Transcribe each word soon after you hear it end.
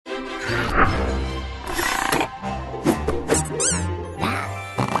Budge!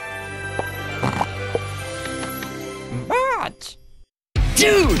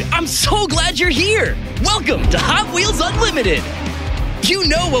 Dude, I'm so glad you're here! Welcome to Hot Wheels Unlimited! You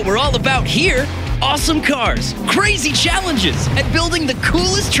know what we're all about here. Awesome cars, crazy challenges, and building the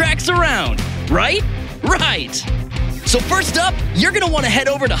coolest tracks around, right? Right! So first up, you're gonna want to head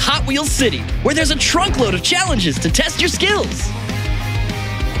over to Hot Wheels City, where there's a trunkload of challenges to test your skills.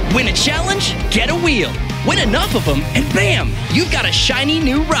 Win a challenge, get a wheel. Win enough of them, and bam, you've got a shiny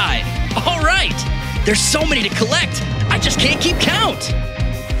new ride. All right, there's so many to collect, I just can't keep count.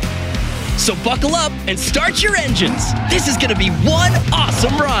 So buckle up and start your engines. This is gonna be one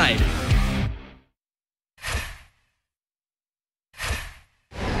awesome ride.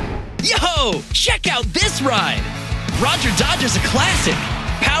 Yo, check out this ride. Roger Dodger's a classic.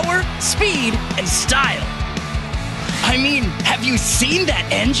 Power, speed, and style. I mean, have you seen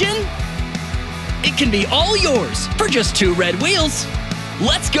that engine? It can be all yours for just 2 red wheels.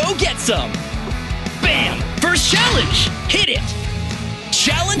 Let's go get some. Bam! First challenge. Hit it.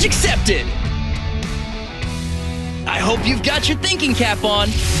 Challenge accepted. I hope you've got your thinking cap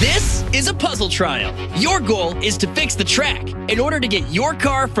on. This is a puzzle trial. Your goal is to fix the track in order to get your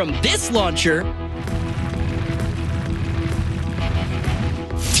car from this launcher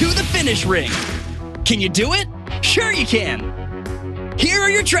to the finish ring. Can you do it? Sure you can. Here are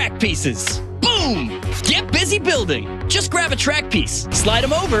your track pieces. Boom! Get busy building. Just grab a track piece, slide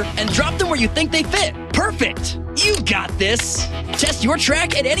them over, and drop them where you think they fit. Perfect! You got this! Test your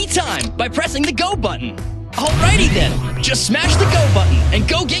track at any time by pressing the go button. Alrighty then, just smash the go button and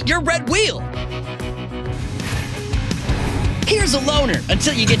go get your red wheel. Here's a loaner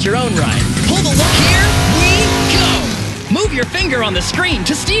until you get your own ride. Pull the lock. Here we go! Move your finger on the screen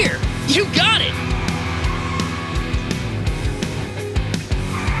to steer. You got it!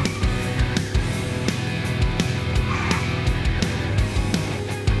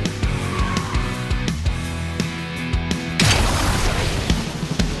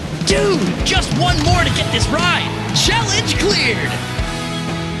 Dude, just one more to get this ride. Challenge cleared.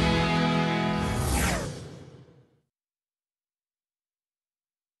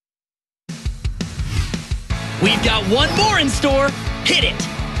 We've got one more in store. Hit it.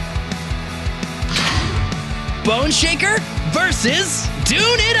 Bone Shaker versus Dune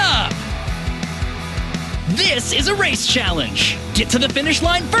It Up. This is a race challenge. Get to the finish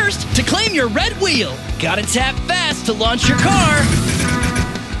line first to claim your red wheel. Gotta tap fast to launch your car.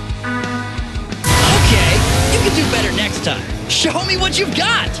 You can do better next time. Show me what you've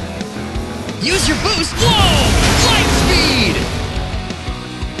got. Use your boost. Whoa! Light speed!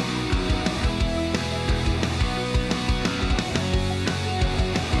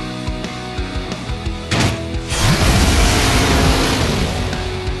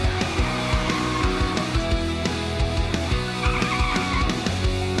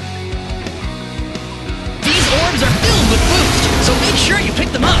 These orbs are filled with boost, so make sure you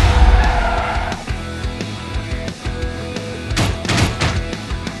pick them up.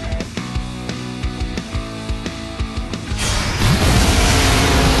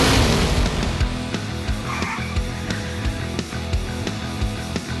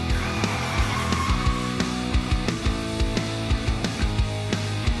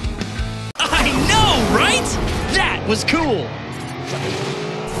 That was cool!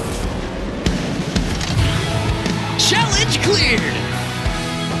 Challenge cleared!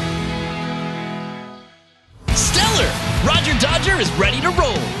 Stellar! Roger Dodger is ready to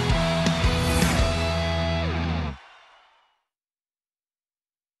roll!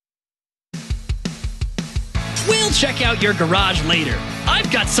 We'll check out your garage later. I've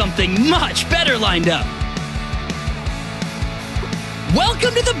got something much better lined up.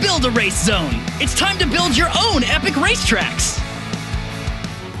 Welcome to the Build-A-Race Zone. It's time to build your own epic racetracks.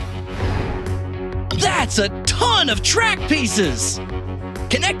 That's a ton of track pieces.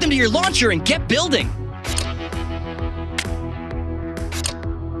 Connect them to your launcher and get building.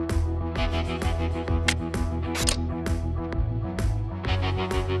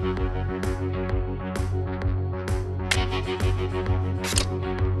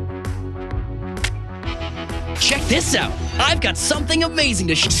 Check this out. I've got something amazing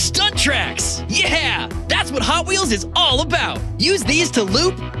to show. Stunt tracks! Yeah! That's what Hot Wheels is all about. Use these to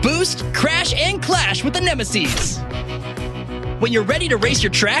loop, boost, crash, and clash with the nemesis. When you're ready to race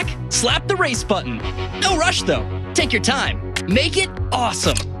your track, slap the race button. No rush though. Take your time. Make it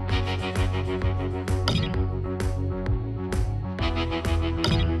awesome.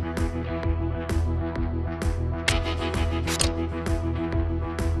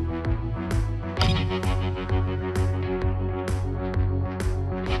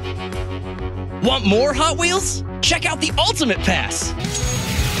 Want more Hot Wheels? Check out the Ultimate Pass.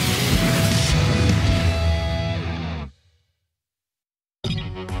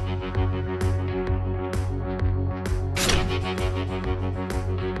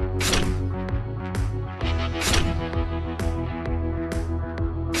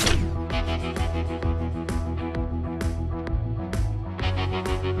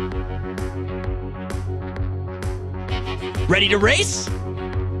 Ready to race?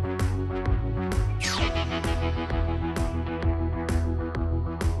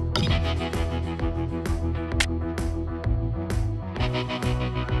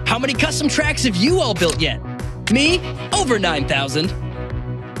 How many custom tracks have you all built yet? Me? Over 9,000.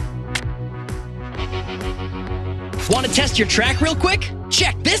 Want to test your track real quick?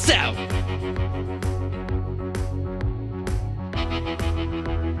 Check this out!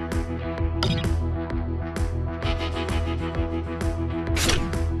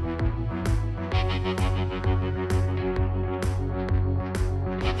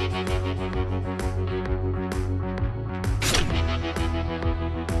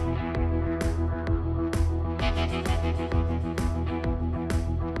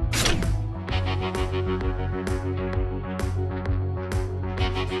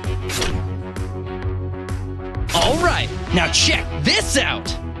 Alright, now check this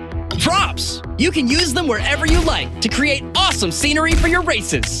out! Props! You can use them wherever you like to create awesome scenery for your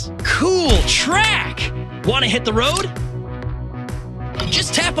races. Cool track! Wanna hit the road?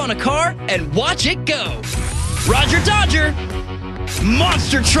 Just tap on a car and watch it go! Roger Dodger!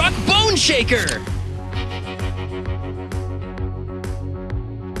 Monster Truck Bone Shaker!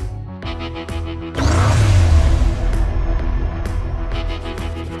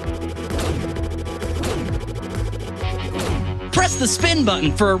 Press the spin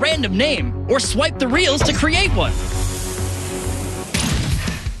button for a random name, or swipe the reels to create one.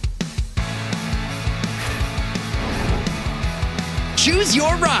 Choose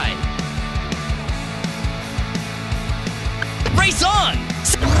your ride. Race on!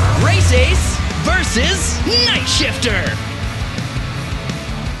 Race Ace versus Night Shifter.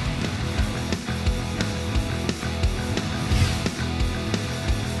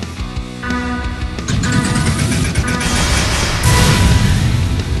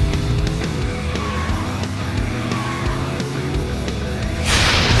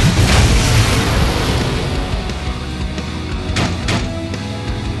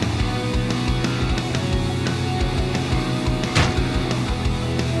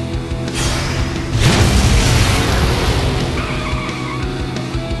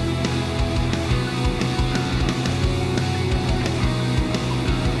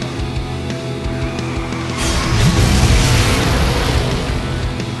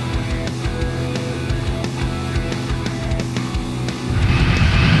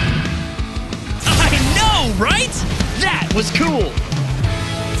 Right? That was cool!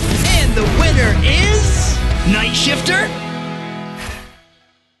 And the winner is... Night Shifter?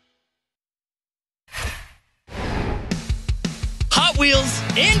 Hot Wheels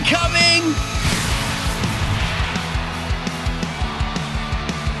incoming!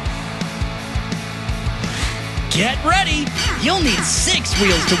 Get ready! You'll need 6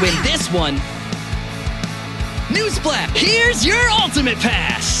 wheels to win this one. Newsflash! Here's your Ultimate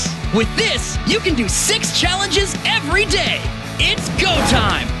Pass! With this, you can do 6 challenges every day. It's go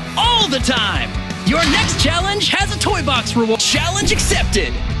time, all the time. Your next challenge has a toy box reward. Challenge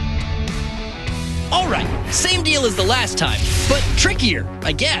accepted. All right, same deal as the last time, but trickier,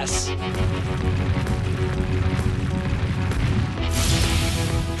 I guess.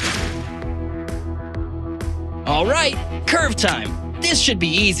 All right, curve time. This should be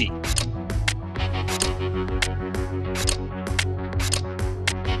easy.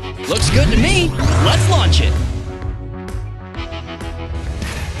 Looks good to me. Let's launch it.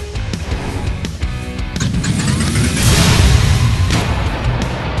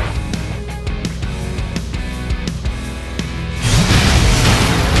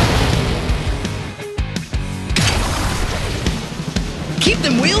 Keep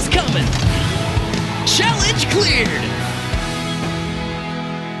them wheels coming. Challenge cleared.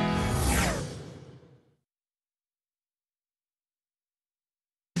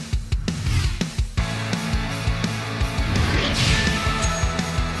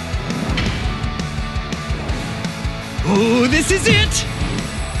 Ooh, this is it!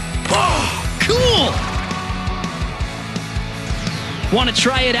 Oh, cool! Want to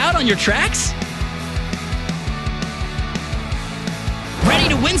try it out on your tracks? Ready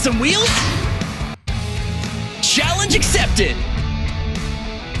to win some wheels? Challenge accepted!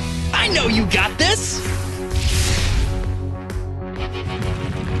 I know you got this!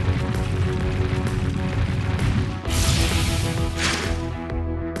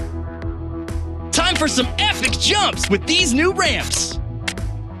 for some epic jumps with these new ramps.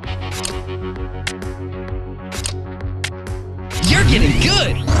 You're getting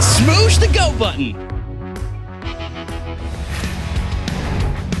good. Smoosh the go button.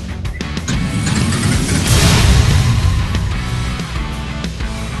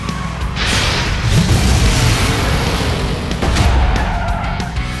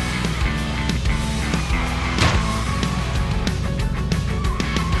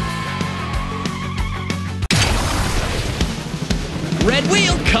 Red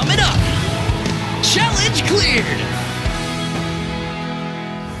wheel coming up. Challenge cleared.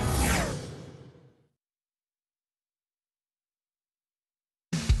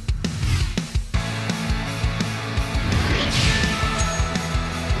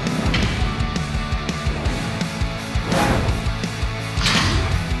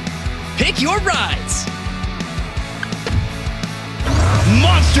 Pick your rides.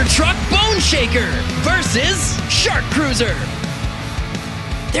 Monster Truck Bone Shaker versus Shark Cruiser.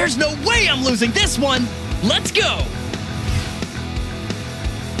 There's no way I'm losing this one. Let's go.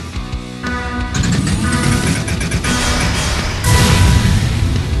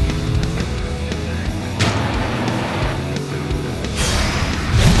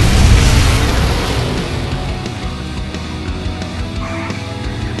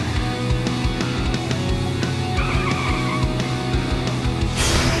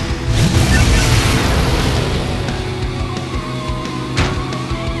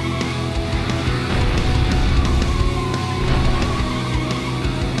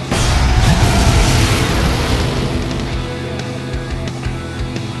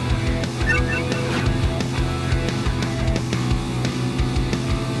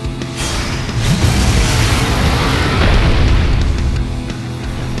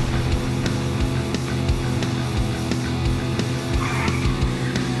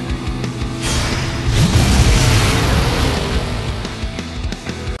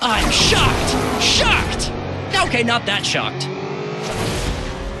 I'm shocked! Shocked! Okay, not that shocked.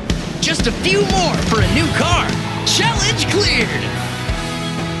 Just a few more for a new car. Challenge cleared!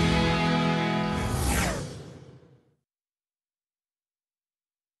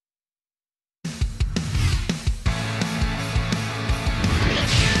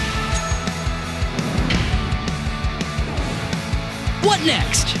 What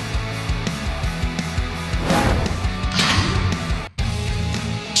next?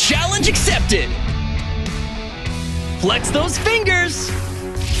 Challenge accepted! Flex those fingers!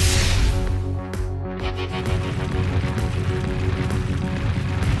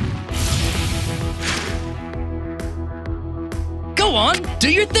 Go on, do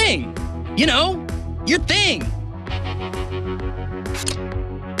your thing! You know, your thing!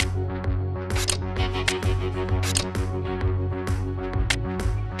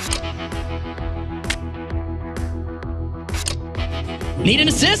 Need an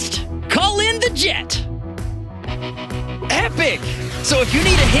assist? Call in the jet! Epic! So if you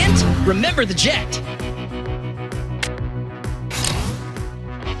need a hint, remember the jet.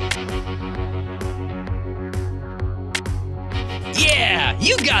 Yeah,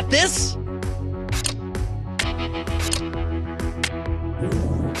 you got this!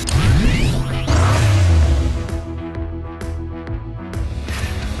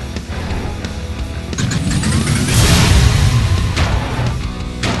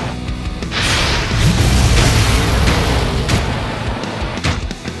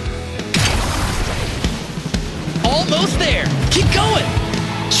 Almost there. Keep going.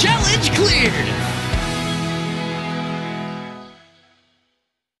 Challenge cleared.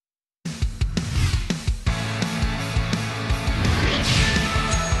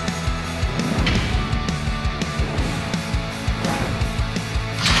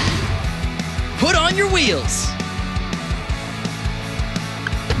 Put on your wheels.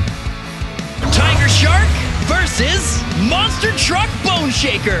 Tiger Shark versus Monster Truck Bone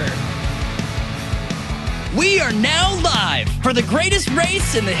Shaker. We are now live for the greatest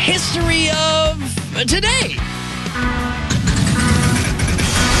race in the history of today.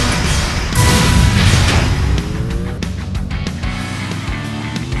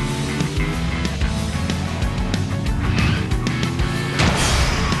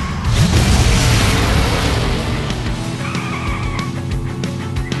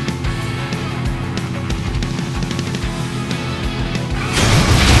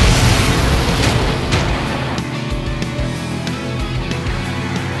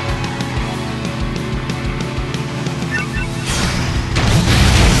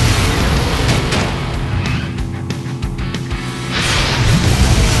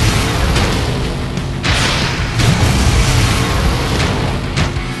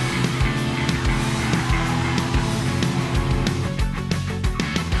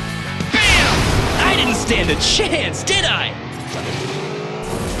 chance, did I?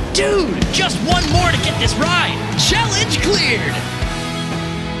 Dude, just one more to get this ride. Challenge cleared.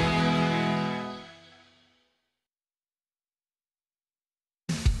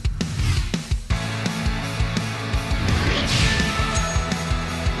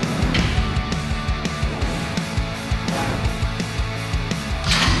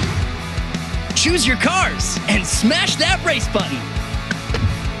 Choose your cars and smash that race button.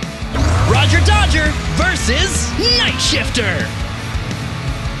 Roger Dodger versus Night Shifter.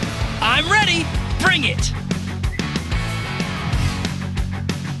 I'm ready. Bring it.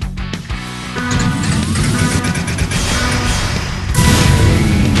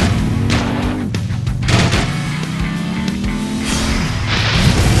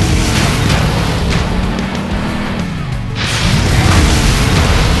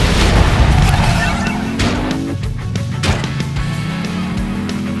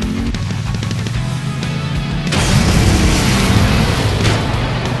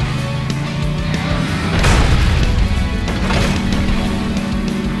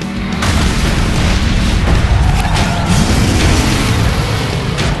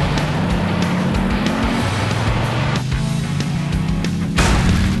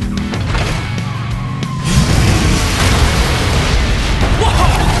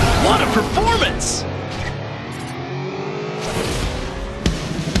 Performance!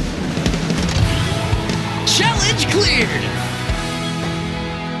 Challenge cleared!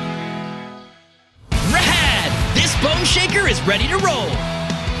 Rad! This bone shaker is ready to roll!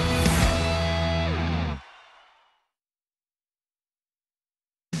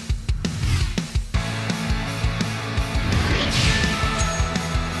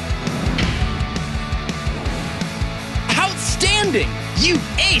 Outstanding! You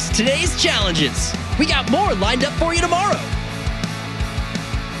aced today's challenges! We got more lined up for you tomorrow!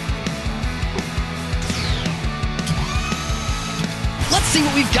 Let's see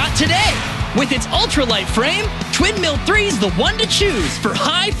what we've got today! With its ultralight frame, Twin Mill 3's the one to choose for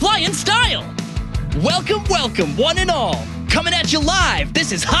high-flying style! Welcome, welcome, one and all! Coming at you live,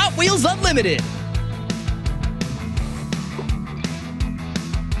 this is Hot Wheels Unlimited!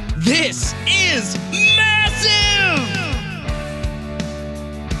 This is massive!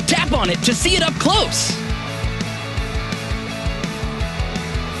 Tap on it to see it up close.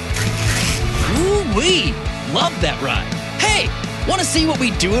 Ooh-wee! Love that ride. Hey, want to see what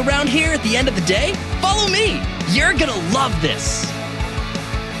we do around here at the end of the day? Follow me. You're gonna love this.